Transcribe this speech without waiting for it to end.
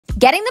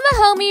Getting the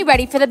Mahomie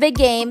ready for the big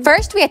game.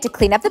 First, we had to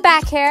clean up the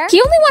back hair.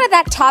 He only wanted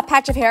that top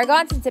patch of hair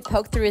gone since it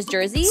poked through his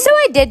jersey, so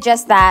I did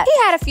just that.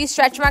 He had a few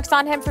stretch marks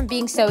on him from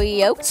being so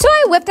yoked, so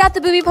I whipped out the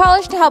booby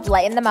polish to help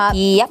lighten them up.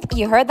 Yep,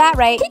 you heard that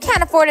right. He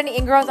can't afford any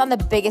ingrowns on the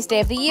biggest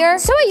day of the year,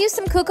 so I used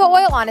some cocoa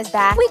oil on his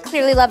back. We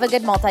clearly love a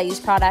good multi-use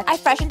product. I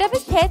freshened up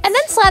his pits and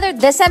then slathered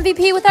this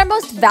MVP with our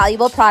most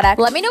valuable product.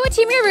 Let me know what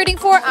team you're rooting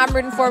for. I'm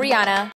rooting for Rihanna.